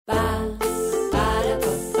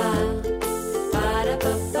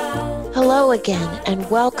Hello again, and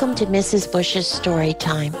welcome to Mrs. Bush's Story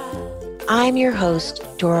Time. I'm your host,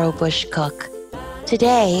 Doro Bush Cook.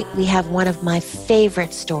 Today, we have one of my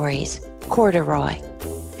favorite stories, Corduroy.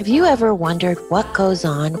 Have you ever wondered what goes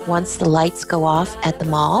on once the lights go off at the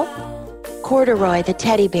mall? Corduroy, the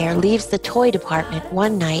teddy bear, leaves the toy department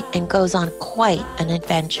one night and goes on quite an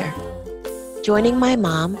adventure. Joining my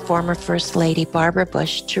mom, former First Lady Barbara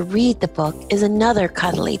Bush, to read the book is another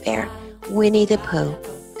cuddly bear, Winnie the Pooh.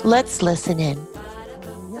 Let's listen in.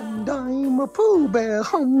 And I'm a Pooh Bear,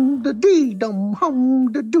 hum-da-dee-dum,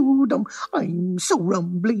 hum-da-doo-dum. I'm so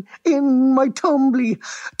rumbly in my tumbly.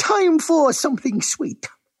 Time for something sweet,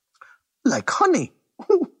 like honey.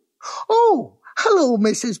 Oh, hello,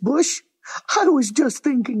 Mrs. Bush. I was just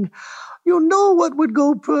thinking, you know what would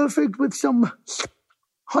go perfect with some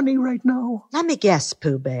honey right now? Let me guess,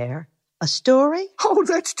 Pooh Bear. A story? Oh,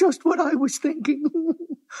 that's just what I was thinking.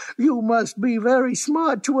 You must be very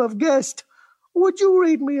smart to have guessed. Would you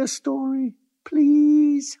read me a story,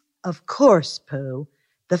 please? Of course, Pooh.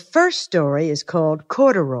 The first story is called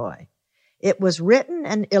Corduroy. It was written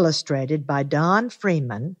and illustrated by Don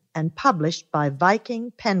Freeman and published by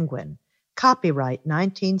Viking Penguin. Copyright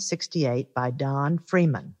 1968 by Don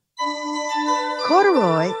Freeman.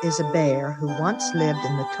 Corduroy is a bear who once lived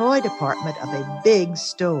in the toy department of a big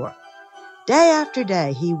store. Day after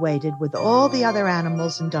day, he waited with all the other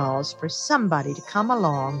animals and dolls for somebody to come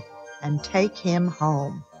along and take him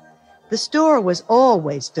home. The store was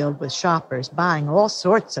always filled with shoppers buying all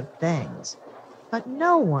sorts of things, but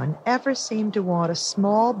no one ever seemed to want a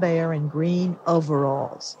small bear in green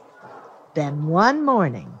overalls. Then one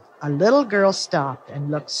morning, a little girl stopped and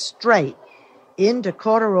looked straight into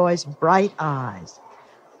Corduroy's bright eyes.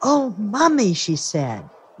 "Oh, Mummy," she said,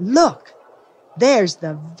 "look, there's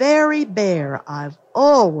the very bear I've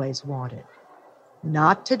always wanted."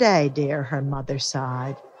 "Not today, dear," her mother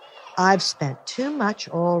sighed. "I've spent too much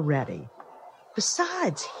already.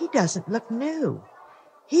 Besides, he doesn't look new.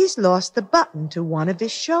 He's lost the button to one of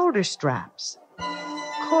his shoulder straps."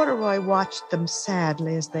 Corduroy watched them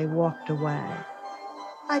sadly as they walked away.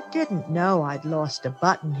 "I didn't know I'd lost a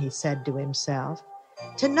button," he said to himself.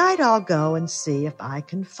 "Tonight I'll go and see if I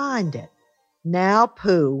can find it. Now,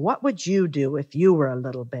 Pooh, what would you do if you were a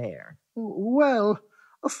little bear?" Well,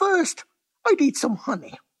 first, I'd eat some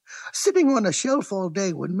honey. Sitting on a shelf all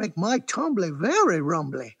day would make my tumbly very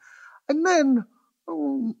rumbly. And then,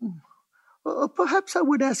 perhaps I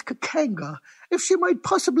would ask Kanga if she might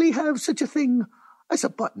possibly have such a thing as a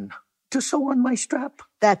button to sew on my strap.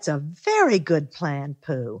 That's a very good plan,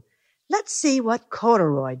 Pooh. Let's see what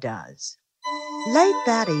Corduroy does. Late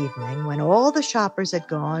that evening, when all the shoppers had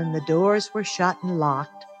gone and the doors were shut and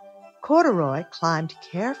locked, Corduroy climbed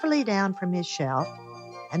carefully down from his shelf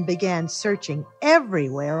and began searching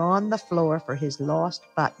everywhere on the floor for his lost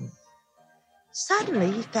button. Suddenly,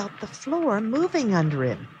 he felt the floor moving under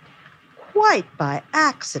him. Quite by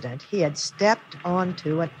accident, he had stepped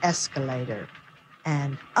onto an escalator,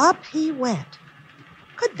 and up he went.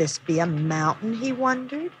 Could this be a mountain, he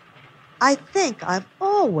wondered? I think I've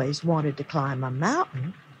always wanted to climb a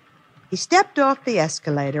mountain. He stepped off the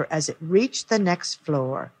escalator as it reached the next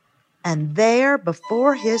floor, and there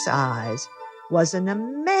before his eyes was an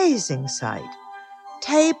amazing sight.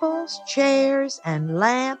 Tables, chairs, and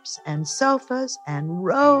lamps, and sofas, and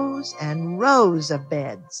rows of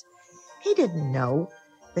beds. He didn't know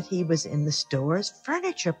that he was in the store's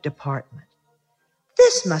furniture department.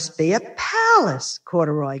 "This must be a palace,"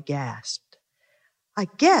 Corduroy gasped. "I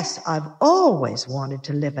guess I've always wanted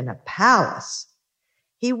to live in a palace."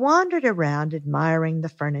 He wandered around admiring the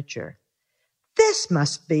furniture. "This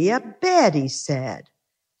must be a bed," he said.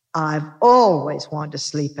 "I've always wanted to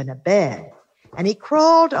sleep in a bed." And he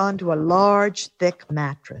crawled onto a large, thick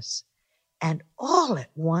mattress. And all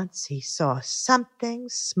at once he saw something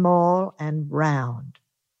small and round.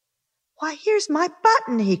 "Why, here's my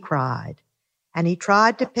button," he cried. And he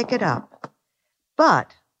tried to pick it up.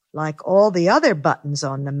 But, like all the other buttons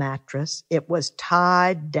on the mattress, it was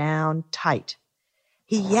tied down tight.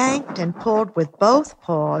 He yanked and pulled with both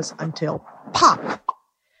paws until pop!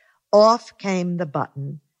 Off came the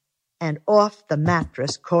button, and off the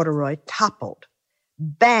mattress Corduroy toppled,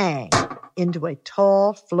 bang, into a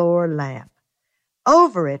tall floor lamp.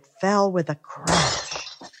 Over it fell with a crash.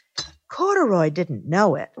 Corduroy didn't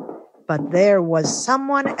know it, but there was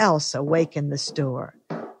someone else awake in the store.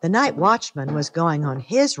 The night watchman was going on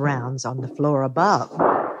his rounds on the floor above.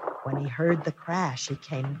 When he heard the crash, he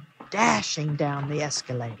came dashing down the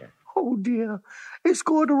escalator. Oh, dear. Is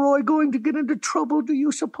Corduroy going to get into trouble, do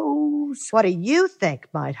you suppose? What do you think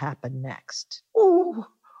might happen next? Oh,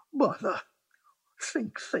 bother.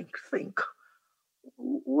 Think.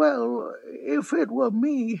 Well, if it were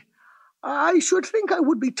me, I should think I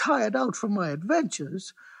would be tired out from my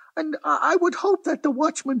adventures, and I would hope that the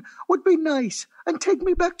watchman would be nice and take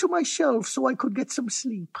me back to my shelf so I could get some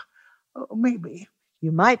sleep. Maybe.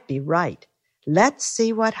 You might be right. Let's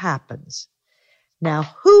see what happens. Now,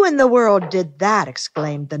 who in the world did that?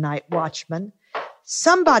 Exclaimed the night watchman.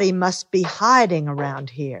 Somebody must be hiding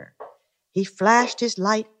around here. He flashed his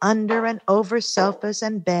light under and over sofas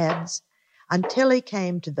and beds until he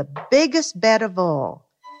came to the biggest bed of all.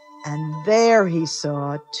 And there he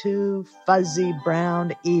saw 2 fuzzy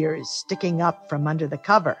brown ears sticking up from under the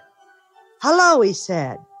cover. "Hello," he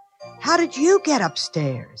said. "How did you get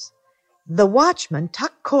upstairs?" The watchman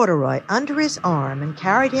tucked Corduroy under his arm and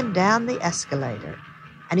carried him down the escalator,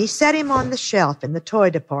 and he set him on the shelf in the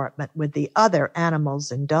toy department with the other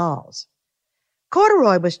animals and dolls.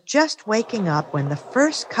 Corduroy was just waking up when the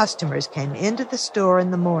first customers came into the store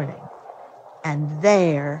in the morning, and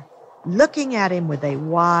there, looking at him with a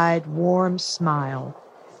wide, warm smile,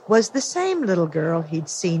 was the same little girl he'd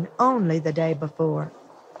seen only the day before.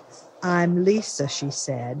 "I'm Lisa," she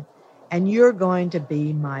said, "and you're going to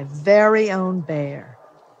be my very own bear.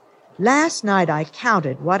 Last night I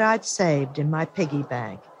counted what I'd saved in my piggy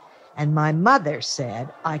bank, and my mother said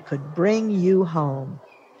I could bring you home.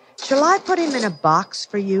 Shall I put him in a box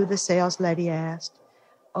for you?" the saleslady asked.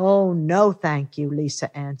 "Oh, no, thank you,"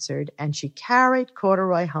 Lisa answered, and she carried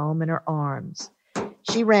Corduroy home in her arms.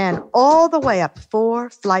 She ran all the way up 4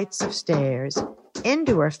 flights of stairs,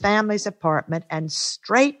 into her family's apartment, and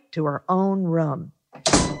straight to her own room.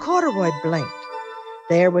 Corduroy blinked.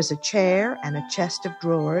 There was a chair and a chest of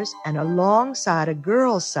drawers, and alongside a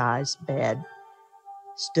girl-sized bed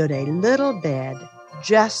stood a little bed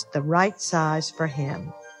just the right size for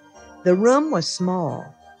him. The room was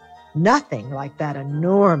small, nothing like that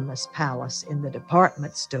enormous palace in the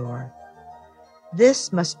department store.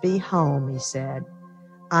 "This must be home," he said.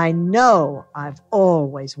 "I know I've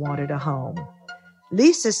always wanted a home."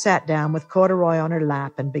 Lisa sat down with Corduroy on her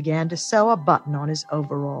lap and began to sew a button on his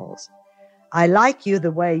overalls. "I like you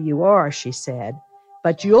the way you are," she said,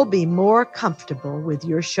 "but you'll be more comfortable with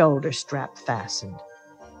your shoulder strap fastened."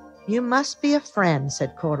 "You must be a friend,"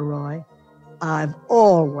 said Corduroy. "I've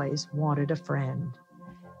always wanted a friend."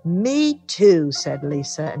 "Me too," said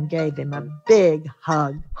Lisa, and gave him a big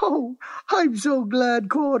hug. Oh, I'm so glad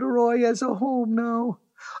Corduroy has a home now.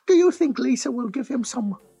 Do you think Lisa will give him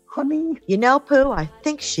some honey? You know, Pooh, I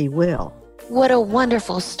think she will. What a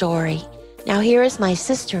wonderful story. Now here is my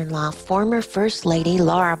sister-in-law, former First Lady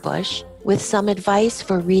Laura Bush, with some advice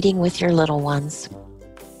for reading with your little ones.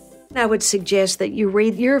 I would suggest that you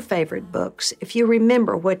read your favorite books. If you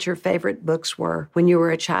remember what your favorite books were when you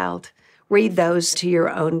were a child, read those to your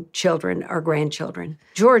own children or grandchildren.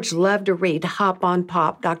 George loved to read Hop on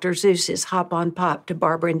Pop, Dr. Seuss's Hop on Pop to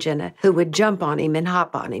Barbara and Jenna, who would jump on him and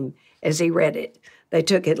hop on him as he read it. They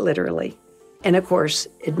took it literally. And of course,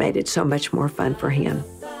 it made it so much more fun for him.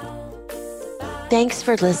 Thanks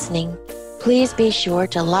for listening. Please be sure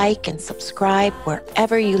to like and subscribe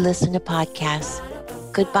wherever you listen to podcasts.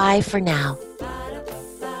 Goodbye for now.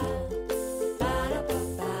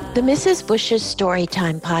 The Mrs. Bush's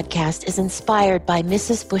Storytime podcast is inspired by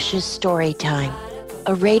Mrs. Bush's Storytime,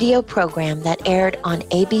 a radio program that aired on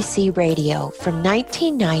ABC Radio from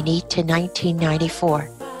 1990 to 1994,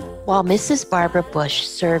 while Mrs. Barbara Bush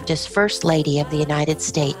served as First Lady of the United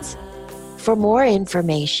States. For more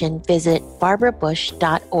information, visit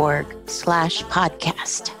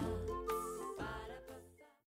barbarabush.org/podcast.